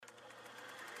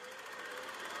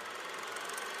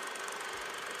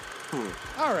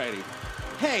Alrighty.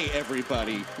 Hey,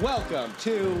 everybody. Welcome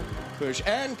to Kush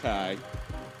and Kai.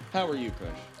 How are you,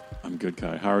 Kush? I'm good,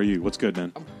 Kai. How are you? What's good,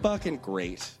 man? I'm fucking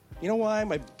great. You know why?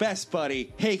 My best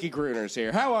buddy, Heike Gruner's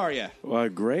here. How are you? Well,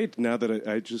 great. Now that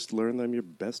I just learned I'm your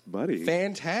best buddy.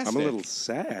 Fantastic. I'm a little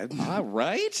sad. All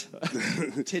right.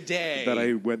 Today. that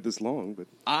I went this long, but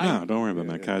No, don't worry about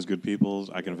that. Kai's good people.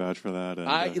 I can vouch for that. And,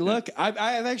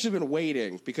 I've actually been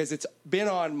waiting because it's been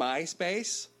on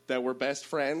MySpace that we're best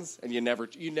friends, and you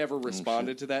never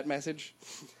responded to that message.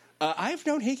 I've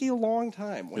known Heike a long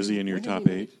time. Is he in your top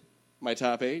 8? My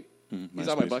top 8? He's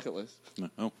on my bucket list. No.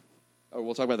 Oh. Oh,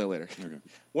 we'll talk about that later. Okay.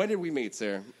 When did we meet,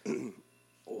 sir?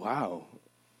 wow.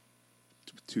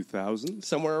 2000?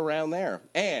 Somewhere around there.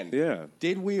 And Yeah.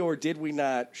 did we or did we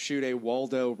not shoot a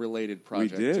Waldo-related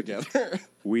project did. together?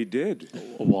 We did.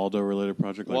 A Waldo-related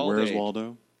project? Like, where is Waldade.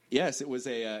 Waldo? Yes, it was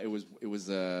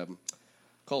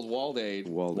called Waldade.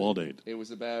 Waldade. It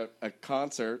was about a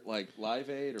concert, like Live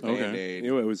Aid or Okay. Band Aid.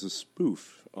 You know, it was a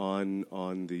spoof on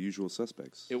The Usual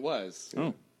Suspects. It was.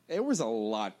 Oh. There was a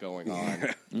lot going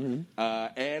on.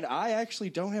 And I actually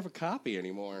don't have a copy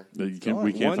anymore. We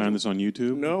can't find this on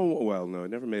YouTube? No, it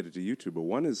never made it to YouTube, but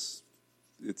one is,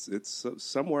 it's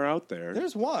somewhere out there.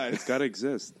 There's one. It's got to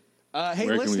exist. Hey, Where can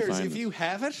we listeners, find if this? you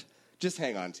have it, just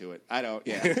hang on to it. I don't,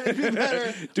 yeah. It'd be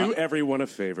better. Do everyone a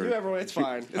favor. Do everyone, it's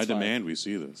fine. It's I fine. demand we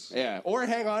see this. Yeah, or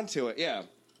hang on to it, yeah.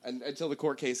 Until the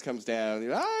court case comes down.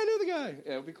 I knew the guy.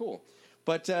 Yeah, it would be cool.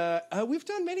 But we've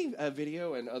done many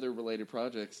video and other related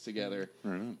projects together.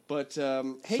 Right. But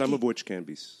Some of which can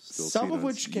be still some seen of on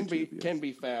which can be YouTube, yeah. can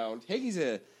be found. He's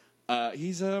a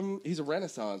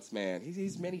Renaissance man.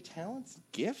 He's many talents,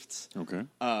 gifts. Okay.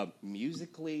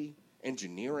 Musically,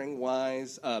 engineering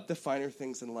wise, the finer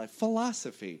things in life,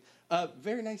 philosophy.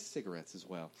 Very nice cigarettes as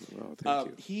well. Oh,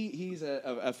 thank you. He's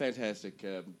a fantastic.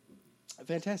 A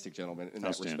fantastic gentleman in that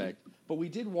Outstanding. respect, but we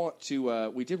did want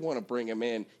to bring him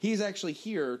in. He's actually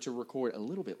here to record a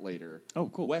little bit later. Oh,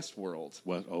 cool. Westworld.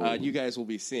 Oh. You guys will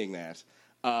be seeing that,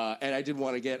 and I did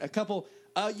want to get a couple.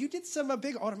 You did some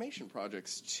big automation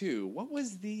projects too. What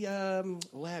was the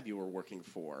lab you were working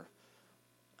for?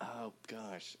 Oh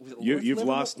gosh, was it Lawrence You've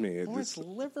Livermore? lost me. Lawrence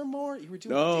Livermore. You were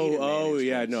doing. Oh, data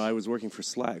yeah. management. No, I was working for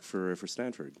Slack for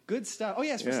Stanford. Good stuff. Oh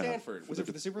yes, for Yeah. Stanford. Was it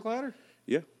for the supercluster?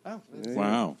 Yeah. Oh, Yeah,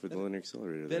 Wow. For the linear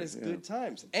accelerator. that there, is yeah. good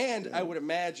times. And I would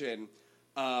imagine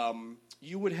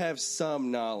you would have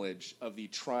some knowledge of the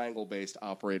triangle-based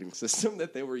operating system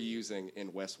that they were using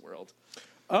in Westworld.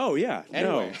 Oh yeah.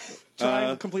 Anyway,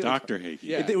 triangle completely. Dr. Heike.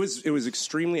 Yeah. It was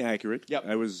extremely accurate. Yep.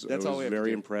 I was That's all we have to very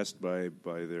do. impressed by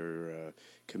their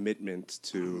commitment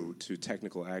to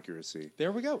technical accuracy.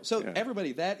 There we go. So Yeah.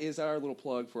 everybody, that is our little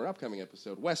plug for an upcoming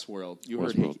episode, Westworld. You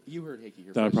Westworld. heard Heike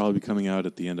here That'll first. probably be coming out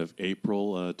at the end of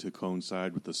April to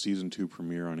coincide with the Season 2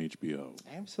 premiere on HBO.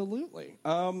 Absolutely.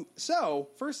 So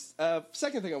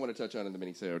second thing I want to touch on in the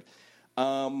minisode.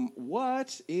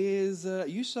 What is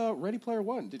you saw Ready Player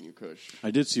One, didn't you, Kush?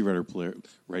 I did see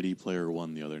Ready Player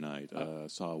One the other night.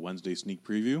 Saw a Wednesday sneak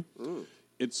preview.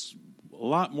 It's a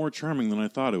lot more charming than I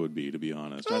thought it would be, to be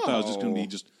honest. I thought it was just going to be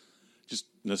just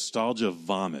nostalgia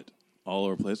vomit all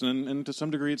over the place, and to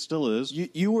some degree it still is.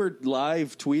 You were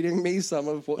live tweeting me some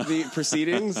of the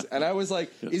proceedings, and I was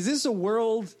like, "Is this a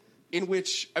world in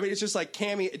which it's just like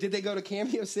Cameo? Did they go to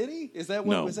Cameo City? Is that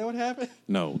what No. was that what happened?"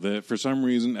 No, for some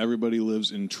reason everybody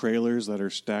lives in trailers that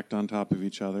are stacked on top of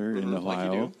each other in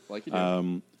Ohio. Like you do.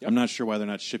 Yep. I'm not sure why they're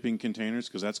not shipping containers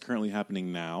because that's currently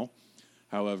happening now.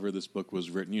 However, this book was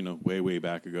written, way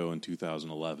back ago in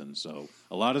 2011. So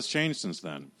a lot has changed since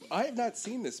then. I have not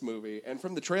seen this movie, and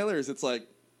from the trailers, it's like,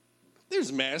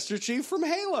 there's Master Chief from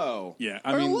Halo. Yeah,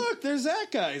 look, there's that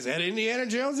guy. Is that Indiana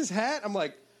Jones's hat? I'm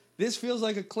like, this feels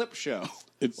like a clip show.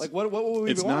 It's like, what would we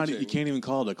It's be not. watching? You can't even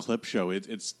call it a clip show.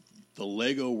 It's the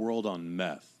Lego World on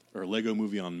meth or Lego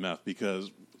Movie on meth because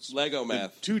Lego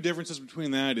meth. The two differences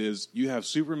between that is you have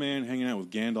Superman hanging out with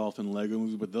Gandalf in Lego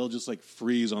Movie, but they'll just like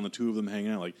freeze on the two of them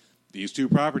hanging out. Like these two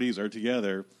properties are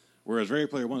together. Whereas Ready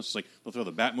Player One, it's like they'll throw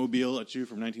the Batmobile at you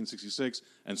from 1966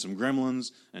 and some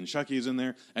Gremlins and Chucky's in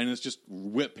there, and it's just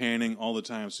whip panning all the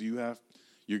time. So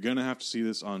you're gonna have to see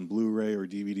this on Blu-ray or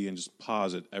DVD and just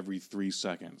pause it every 3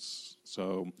 seconds.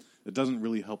 So it doesn't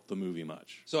really help the movie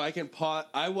much. So I can pause.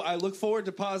 I look forward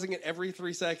to pausing it every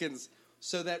 3 seconds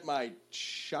so that my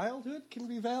childhood can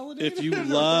be validated. If you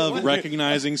love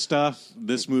recognizing stuff,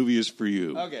 this movie is for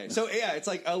you. Okay, so yeah, it's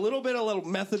like a little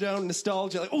methadone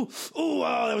nostalgia. Like,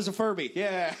 oh, that was a Furby.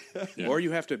 Yeah. Yeah. Or you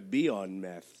have to be on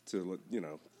meth to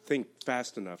think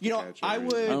fast enough to catch I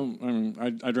everything.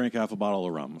 would. I drank half a bottle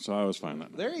of rum, so I was fine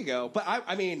that night. There you go. But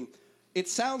I mean, it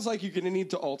sounds like you're going to need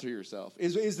to alter yourself.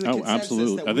 Is the Oh, consensus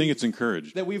absolutely. that I think it's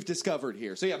encouraged. that we've discovered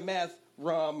here. So yeah, meth,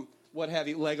 rum, what have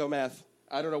you, Lego meth.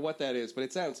 I don't know what that is, but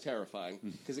it sounds terrifying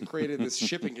because it created this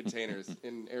shipping containers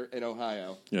in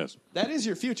Ohio. Yes. That is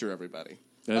your future, everybody.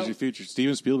 That's your future.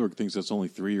 Steven Spielberg thinks that's only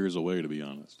 3 years away, to be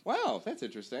honest. Wow, that's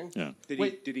interesting. Yeah.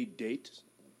 Did he date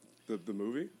the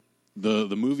movie?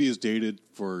 The movie is dated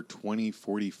for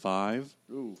 2045.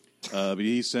 Ooh. But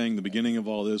he's saying the beginning of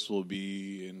all this will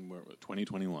be in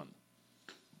 2021.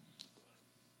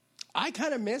 I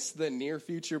kind of miss the near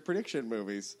future prediction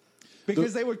movies.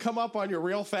 Because they would come up on you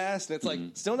real fast, and it's like,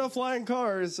 still no flying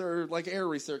cars or like air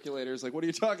recirculators. Like, what are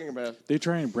you talking about? They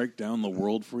try and break down the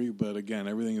world for you, but again,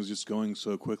 everything is just going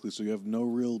so quickly, so you have no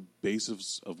real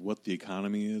basis of what the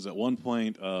economy is. At one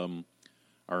point, the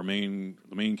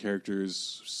main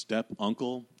character's step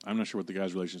uncle, I'm not sure what the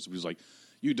guy's relationship was, like,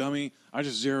 you dummy, I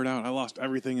just zeroed out, I lost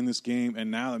everything in this game,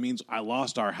 and now that means I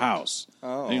lost our house.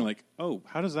 Oh. And you're like, oh,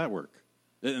 how does that work?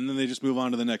 And then they just move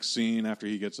on to the next scene after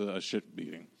he gets a shit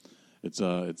beating. It's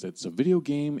a video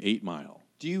game 8 Mile.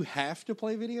 Do you have to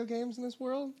play video games in this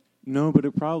world? No, but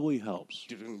it probably helps.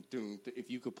 If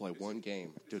you could play one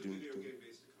game.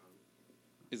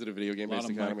 Is it a video A lot game-based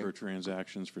of economy?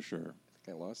 microtransactions for sure. I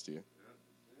think I lost you.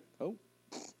 Oh.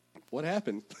 What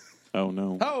happened? Oh,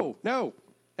 no. Oh, no.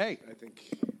 Hey. I think,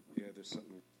 there's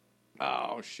something.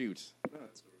 Oh, shoot.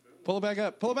 Pull it back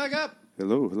up. Pull it back up.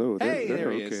 Hello. Hey, there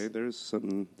he is. Okay, there's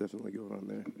something definitely going on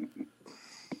there.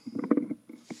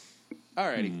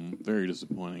 Alrighty. Very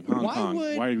disappointing. Hong Kong,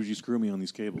 why would you screw me on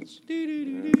these cables?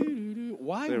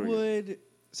 Why There we would...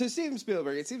 So Steven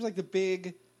Spielberg, it seems like the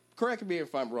big... Correct me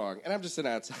if I'm wrong, and I'm just an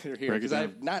outsider here because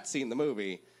I've not seen the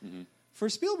movie. For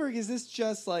Spielberg, is this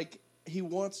just like he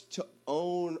wants to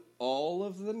own all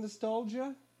of the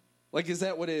nostalgia? Like, is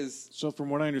that what is... So from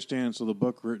what I understand, the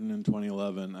book written in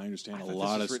 2011, I understand a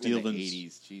lot of Steven...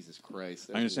 80s. Jesus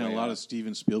Christ. I understand a lot of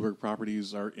Steven Spielberg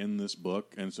properties are in this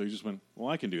book, and so he just went, well,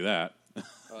 I can do that.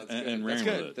 And ran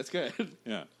with it. That's good.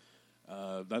 Yeah.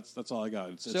 That's all I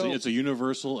got. So- It's a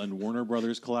Universal and Warner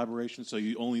Brothers collaboration, so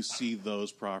you only see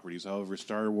those properties. However,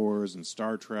 Star Wars and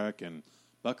Star Trek and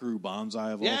Buckaroo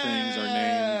Banzai, of all things, are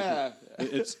named.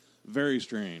 It's very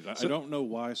strange. I don't know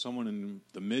why someone in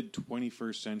the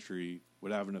mid-21st century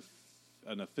would have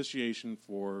an officiation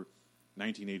for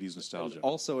 1980s nostalgia.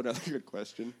 Also another good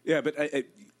question. Yeah, but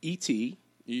E.T.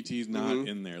 E.T.'s not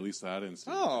in there, at least that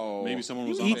instant. Oh. Maybe someone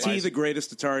was on E.T., the bicycle. the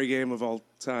greatest Atari game of all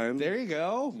time. There you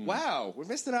go. Wow. We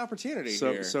missed an opportunity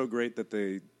here. So great that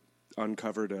they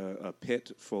uncovered a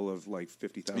pit full of like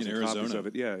 50,000 In copies Arizona. of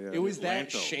it. Yeah. It was that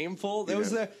Atlanta. shameful. That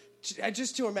was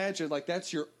just to imagine, like,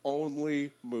 that's your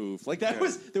only move. Like, there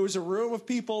was a room of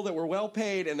people that were well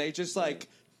paid, and they just, like,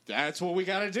 that's what we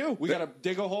got to do. We got to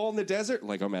dig a hole in the desert.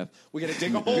 Lego meth. We got to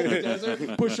dig a hole in the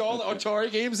desert, push all the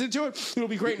Atari games into it. It'll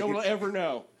be great. No one will ever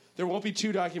know. There won't be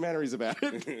 2 documentaries about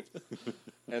it.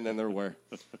 And then there were.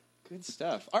 Good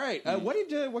stuff. All right. What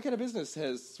kind of business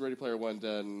has Ready Player One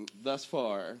done thus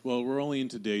far? Well, we're only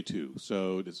into day 2.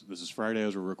 So this is Friday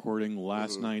as we're recording.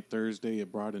 Last night, Thursday,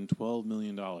 it brought in $12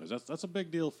 million. That's a big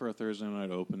deal for a Thursday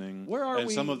night opening. Where are and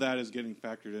we? some of that is getting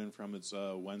factored in from its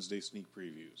Wednesday sneak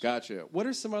previews. Gotcha. What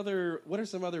are some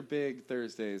other big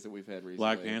Thursdays that we've had recently?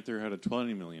 Black Panther had a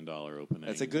 $20 million opening.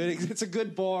 It's a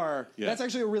good bar. Yeah. That's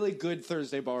actually a really good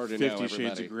Thursday bar to know. 50 Everybody.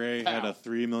 Shades of Grey had a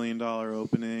 $3 million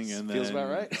opening, and Feels then about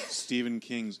right. Stephen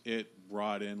King's It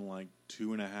brought in like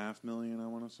 $2.5 million. I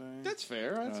want to say That's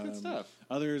fair. That's good stuff.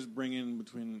 Others bring in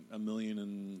between $1 million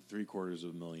and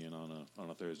 $750,000 on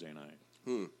a Thursday night.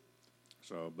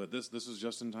 So, but this is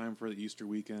just in time for the Easter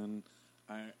weekend.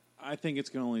 I think it's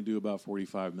going to only do about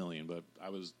 $45 million, but I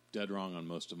was dead wrong on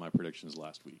most of my predictions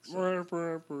last week.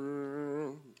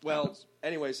 So. Well,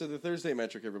 anyway, so the Thursday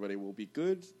metric, everybody, will be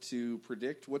good to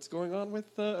predict what's going on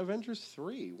with Avengers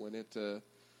 3 when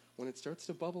it starts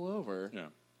to bubble over. Yeah.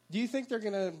 Do you think they're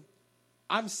going to...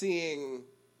 I'm seeing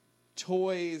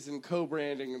toys and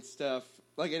co-branding and stuff.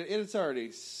 Like, it's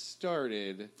already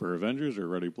started. For Avengers or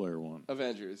Ready Player One?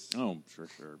 Avengers. Oh,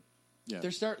 sure. Yeah.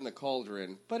 They're starting the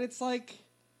cauldron, but it's like...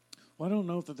 Well, I don't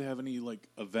know if that they have any, like,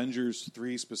 Avengers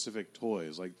 3 specific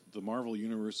toys. Like, the Marvel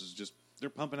Universe is just... They're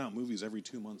pumping out movies every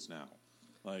 2 months now.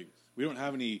 Like, we don't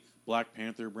have any Black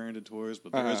Panther branded toys,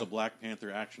 but there is a Black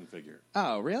Panther action figure.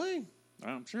 Oh, really?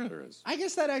 I'm sure there is. I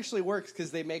guess that actually works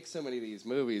because they make so many of these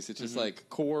movies. It's just like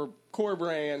core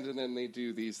brand, and then they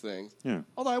do these things. Yeah.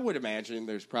 Although I would imagine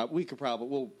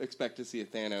we'll expect to see a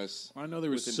Thanos. I know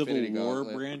there was with Civil Infinity War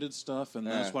Gauntlet. branded stuff, and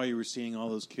that's why you were seeing all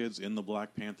those kids in the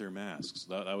Black Panther masks.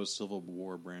 That was Civil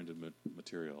War branded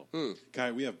material.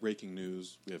 Kai, we have breaking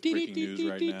news. We have breaking news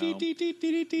right now.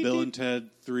 Bill and Ted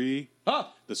 3,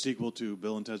 the sequel to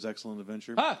Bill and Ted's Excellent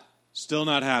Adventure, still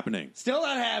not happening. Still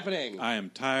not happening. I am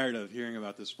tired of hearing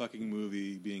about this fucking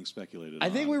movie being speculated on. I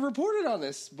think we reported on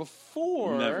this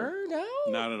before. Never. No?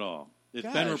 Not at all. It's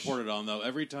been reported on, though.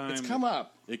 Every time. It's come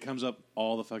up. It comes up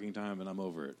all the fucking time, and I'm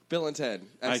over it. Bill and Ted,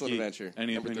 Excellent Ike, Adventure.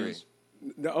 Any number opinions? 3.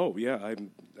 No, oh yeah,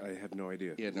 I have no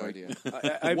idea. You had no idea.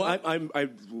 I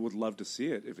would love to see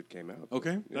it if it came out.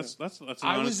 Okay, Yeah. that's an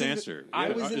I honest was in the- answer. I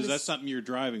was in Is the that something you're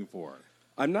driving for?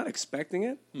 I'm not expecting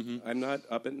it. I'm not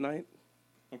up at night.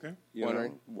 Okay.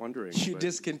 Wondering. You but-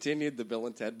 discontinued the Bill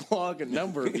and Ted blog a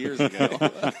number of years ago.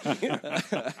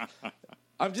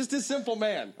 I'm just a simple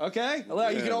man, okay?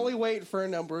 You can only wait for a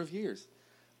number of years.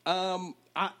 I'm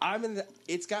in the.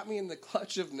 It's got me in the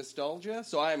clutch of nostalgia,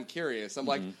 so I am curious. I'm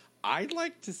like, I'd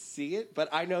like to see it, but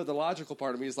I know the logical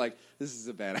part of me is like, this is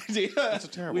a bad idea. That's a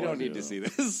terrible We don't idea, need to see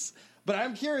this. But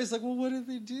I'm curious, like, well, what did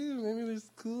they do? Maybe there's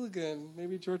cool again.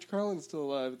 Maybe George Carlin's still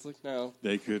alive. It's like, no.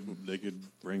 They could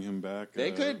bring him back.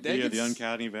 They could via the s-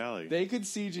 Uncanny Valley. They could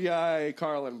CGI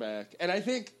Carlin back. And I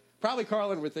think probably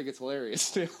Carlin would think it's hilarious,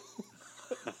 too.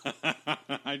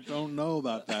 I don't know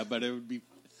about that, but it would be.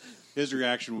 His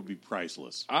reaction would be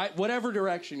priceless. Whatever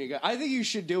direction you go. I think you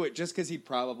should do it just because he'd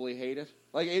probably hate it.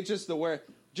 Like, it's just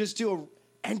just do a...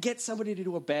 And get somebody to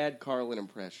do a bad Carlin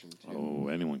impression, too. Oh,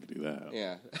 anyone could do that.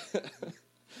 Yeah.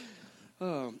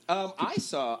 I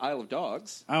saw Isle of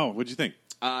Dogs. Oh, what'd you think?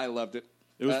 I loved it.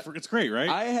 It's great, right?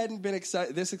 I hadn't been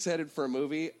this excited for a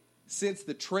movie since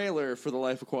the trailer for The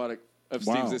Life Aquatic of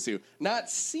Wow. Steve Zissou. Not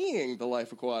seeing The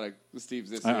Life Aquatic with Steve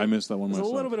Zissou. I missed that one It was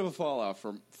myself. a little bit of a fallout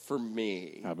for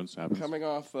me. Happens. Coming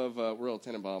off of Royal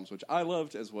Tenenbaums, which I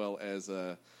loved, as well as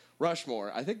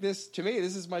Rushmore. I think this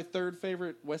is my third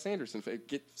favorite Wes Anderson film.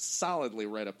 Get solidly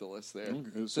right up the list there.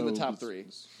 It's in the top 3.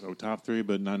 So top 3,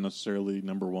 but not necessarily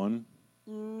number 1.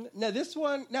 This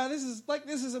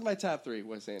is in my top 3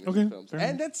 Wes Anderson Okay, films, fair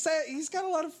and that's he's got a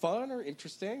lot of fun or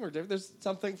interesting or there's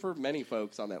something for many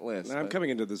folks on that list. Now, I'm but coming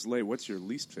into this late. What's your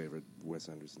least favorite Wes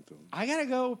Anderson film? I gotta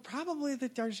go probably the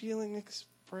Darjeeling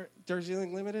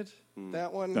Limited.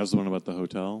 That one. That's the one about the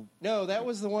hotel. No, that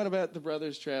was the one about the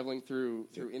brothers traveling through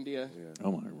India. Yeah.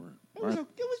 Oh my word!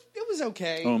 It was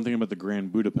okay. Oh, I'm thinking about the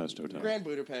Grand Budapest Hotel. Grand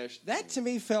Budapest. That to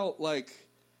me felt like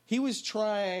he was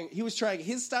trying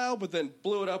his style, but then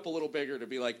blew it up a little bigger to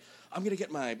be like, I'm going to get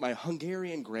my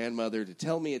Hungarian grandmother to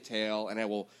tell me a tale, and I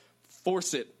will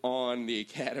force it on the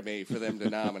Academy for them to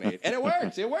nominate. And it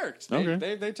worked. It worked.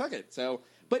 Okay. They took it. So,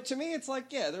 but to me, it's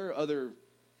like, yeah, there are other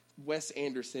Wes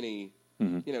Anderson-y,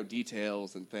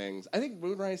 details and things. I think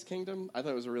Moonrise Kingdom, I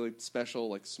thought it was a really special,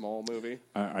 like, small movie.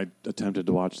 I attempted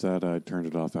to watch that. I turned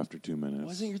it off after 2 minutes. It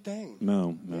wasn't your thing.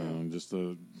 No, just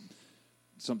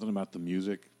something about the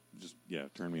music. Just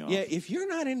turned me off. Yeah, if you're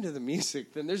not into the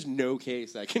music, then there's no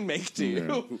case I can make to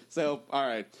you. Yeah. So, all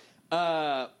right.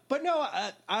 But no,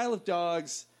 Isle of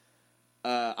Dogs,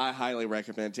 I highly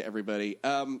recommend to everybody.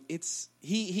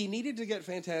 He needed to get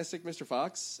Fantastic Mr.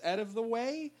 Fox out of the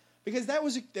way because that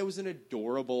was an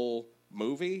adorable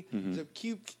movie. Mm-hmm. So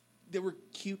cute. There were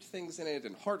cute things in it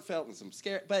and heartfelt and some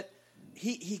scare, but.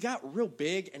 He got real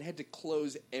big and had to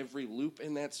close every loop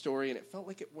in that story, and it felt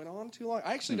like it went on too long.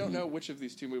 I actually don't know which of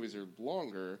these two movies are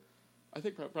longer. I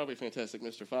think probably Fantastic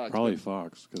Mr. Fox. Probably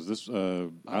Fox, because this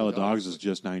Isle of Dogs is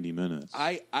just 90 minutes.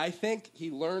 I think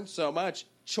he learned so much.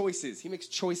 Choices. He makes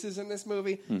choices in this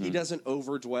movie. He doesn't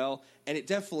overdwell, and it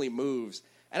definitely moves.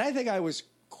 And I think I was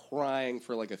crying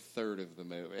for like a third of the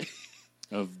movie.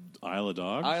 Of Isle of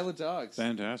Dogs? Isle of Dogs.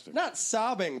 Fantastic. Not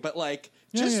sobbing, but like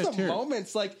Yeah, just the tears.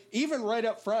 moments, like even right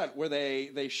up front where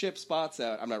they ship Spots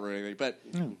out. I'm not ruining anything, but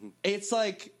it's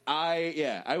like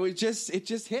it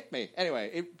just hit me. Anyway,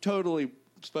 it totally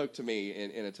spoke to me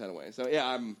in a ton of ways. So yeah,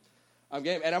 I'm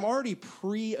game, and I'm already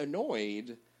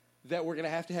pre-annoyed that we're gonna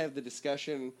have to have the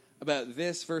discussion about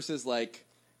this versus like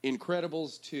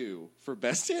Incredibles 2 for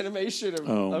best animation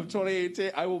of 2018.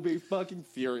 I will be fucking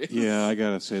furious. Yeah, I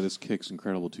gotta say this kicks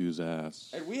Incredible 2's ass.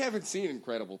 And we haven't seen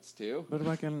Incredibles 2. But if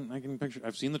I can picture,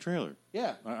 I've seen the trailer.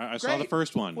 Yeah, I saw Great. the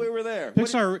first one. We were there.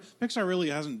 Pixar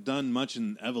really hasn't done much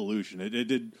in evolution. It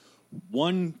did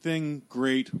one thing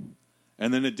great,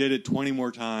 and then it did it 20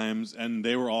 more times, and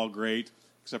they were all great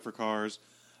except for Cars.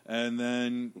 And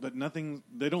then, but nothing.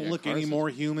 They don't look Cars any is- more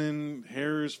human.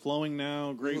 Hair is flowing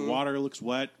now. Great water looks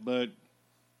wet, but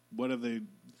what have they?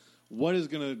 What is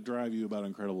going to drive you about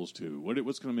Incredibles 2?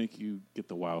 What's going to make you get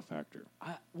the wow factor?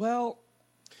 Well,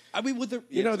 I mean, with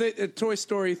the Toy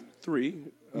Story 3.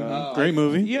 Great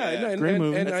movie. Yeah, great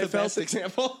movie. And that's I the felt best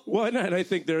example. Well, and I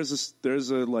think there's a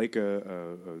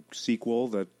sequel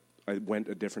that I went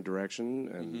a different direction,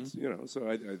 and so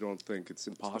I don't think it's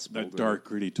impossible. That dark,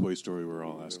 gritty Toy Story we're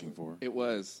all asking for. It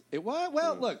was.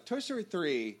 Well, look, Toy Story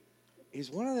 3 is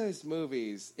one of those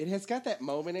movies. It has got that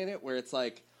moment in it where it's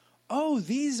like, oh,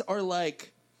 these are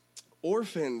like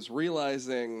orphans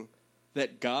realizing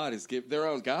that their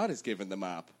own God has given them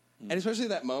up. And especially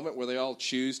that moment where they all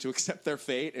choose to accept their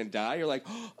fate and die, you're like,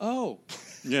 oh.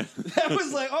 Yeah. That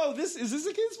was like, oh, is this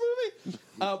a kid's movie?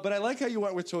 But I like how you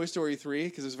went with Toy Story 3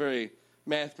 because it's very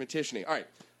mathematician-y. All right,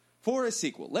 for a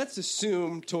sequel, let's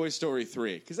assume Toy Story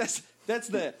 3 because that's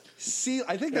the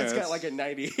I think that's got like a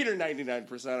 98 or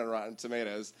 99% on Rotten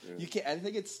Tomatoes. Yeah. I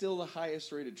think it's still the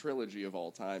highest rated trilogy of all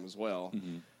time as well.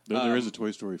 Mm-hmm. There is a Toy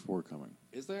Story 4 coming.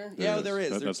 Is there? There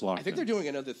is. That's locked I think in. they're doing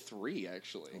another 3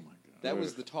 actually. Oh my god, that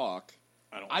was the talk.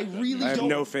 I have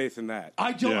no faith in that.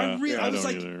 I don't. Yeah, I was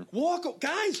don't like, either.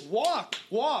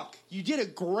 walk. You did a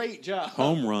great job.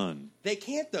 Home run. They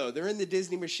can't though. They're in the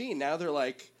Disney machine now. They're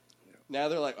like,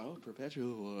 oh,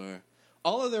 Perpetual War.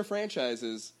 All of their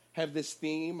franchises have this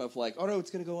theme of like, oh no,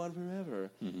 it's going to go on forever.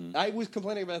 Mm-hmm. I was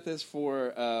complaining about this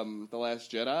for The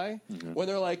Last Jedi when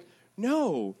they're like,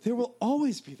 no, there will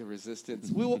always be the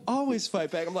Resistance. We will always fight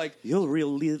back. I'm like, you'll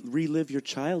relive your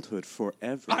childhood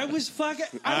forever. I was living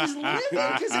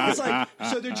because it was like,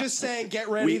 so they're just saying, get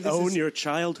ready. We own your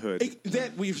childhood.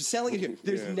 That we're selling it here.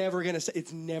 There's never gonna.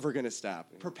 It's never gonna stop.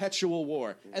 Perpetual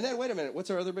war. And then wait a minute. What's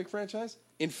our other big franchise?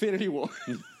 Infinity War.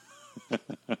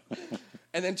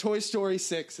 And then Toy Story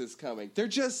 6 is coming. They're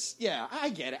just, I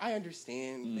get it. I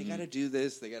understand. Mm-hmm. They got to do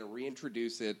this. They got to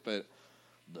reintroduce it. But,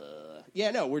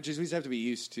 we just have to be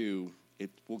used to it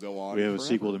will go on. We have forever. a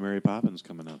sequel to Mary Poppins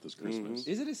coming out this Christmas.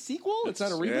 Is it a sequel? It's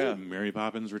not a reboot? Yeah, Mary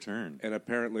Poppins Return. And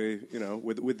apparently,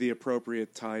 with the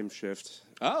appropriate time shift.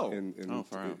 Oh.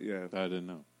 Far out. Yeah. I didn't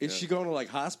know. Is she going to, like,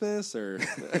 hospice or?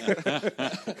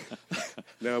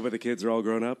 No, but the kids are all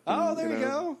grown up. Oh, there you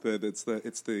go. It's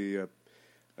the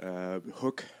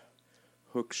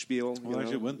Hook spiel. Well,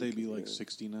 actually, wouldn't they be like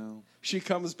 60 now? She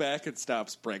comes back and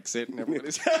stops Brexit, and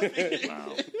everybody's happy.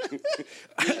 Wow.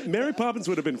 Mary Poppins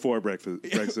would have been for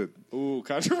Brexit. Ooh,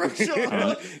 controversial.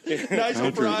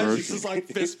 Nigel Farage is just like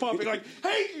fist pumping, like,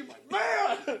 hey,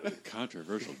 man!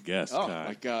 Controversial guest. Oh, Kai.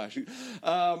 my gosh.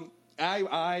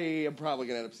 I am probably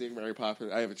going to end up seeing Mary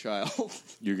Poppins. I have a child.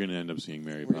 You're going to end up seeing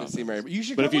Mary We're Poppins. See Mary. You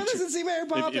should but come with us and see Mary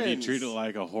Poppins. If you treat it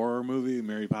like a horror movie,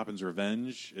 Mary Poppins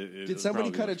Revenge. Did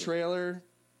somebody cut a trailer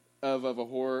of a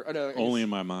horror? Oh, no, only in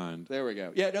my mind. There we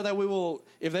go. Yeah, no, that we will.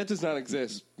 If that does not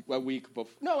exist a week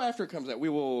before, after it comes out, we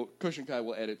will. Kush and Kai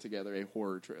will edit together a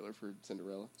horror trailer for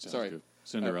Cinderella. Sounds good.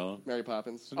 Cinderella. Mary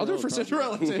Poppins. Cinderella I'll do it for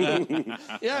Cinderella too.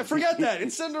 Yeah, forget that.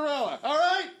 It's Cinderella. All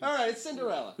right, it's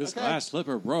Cinderella. This glass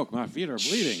slipper broke. My feet are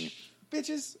bleeding.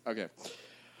 Bitches. Okay.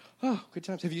 Oh, good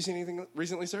times. Have you seen anything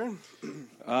recently, sir?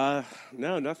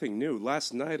 No, nothing new.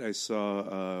 Last night I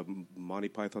saw Monty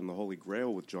Python: The Holy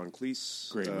Grail with John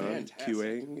Cleese. Great movie.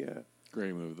 QAing. Yeah.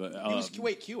 Great movie. He was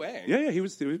QA. Yeah, he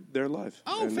was there live.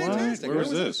 Oh, And, fantastic. Where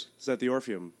was this? It's at the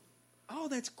Orpheum. Oh,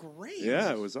 that's great.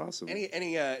 Yeah, it was awesome.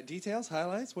 Any details,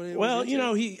 highlights? Well,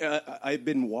 I've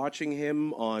been watching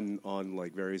him on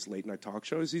like various late night talk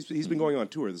shows. He's been going on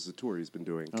tour. This is a tour he's been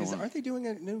doing. Aren't they doing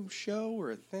a new show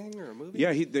or a thing or a movie?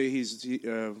 Yeah, he's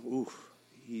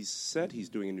said he's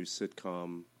doing a new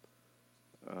sitcom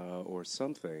or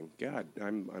something. God,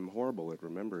 I'm horrible at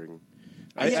remembering.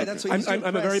 That's what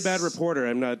I'm a very bad reporter.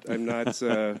 I'm not.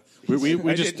 We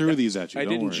just threw these at you. I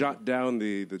didn't worry. jot down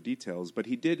the details, but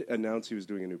he did announce he was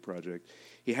doing a new project.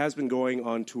 He has been going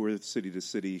on tour city to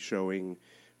city, showing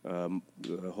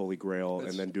the Holy Grail,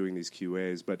 and then doing these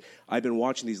QAs. But I've been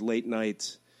watching these late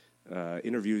night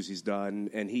interviews he's done,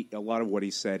 and a lot of what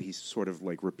he said, he's sort of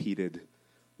like repeated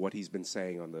what he's been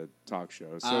saying on the talk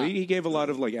show. So he gave a lot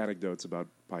of like anecdotes about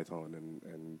Python,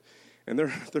 and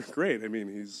they're great. I mean,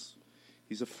 he's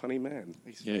a funny man.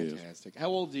 He's fantastic. How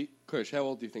old do you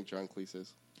think John Cleese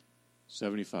is?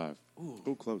 75.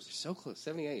 Ooh, close. So close.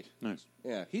 78. Nice.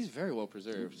 Yeah, he's very well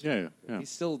preserved. Yeah.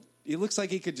 He looks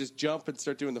like he could just jump and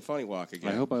start doing the funny walk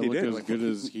again. I hope I look as good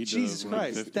as he does. Jesus when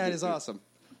Christ, 50. that is awesome.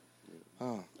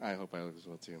 Oh, I hope I look as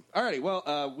well too. Alrighty,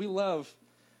 well, we love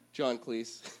John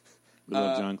Cleese. We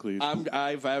love John Cleese.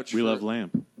 I vouch. We love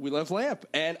Lamp. We love Lamp,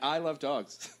 and I love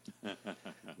dogs.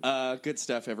 Good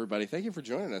stuff, everybody. Thank you for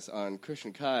joining us on Kush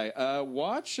and Kai.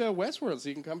 Watch Westworld so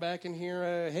you can come back and hear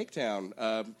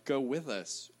Haketown. Go with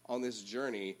us on this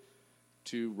journey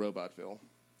to Robotville.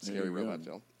 Scary There you robot go.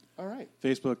 film. All right.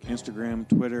 Facebook, Instagram,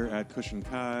 Twitter at Cushion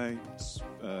Kai,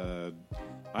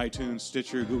 iTunes,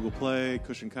 Stitcher, Google Play.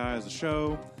 Cushion Kai is the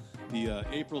show. The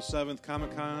April 7th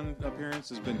Comic-Con appearance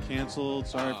has been canceled.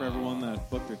 Sorry for everyone that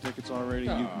booked their tickets already.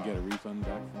 You can get a refund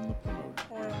back from the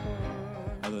promoter.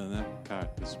 Other than that, Kai,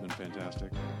 this has been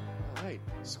fantastic. All right.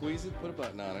 Squeeze it, put a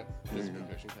button on it. This has been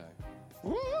Cushion Kai.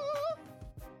 Woo!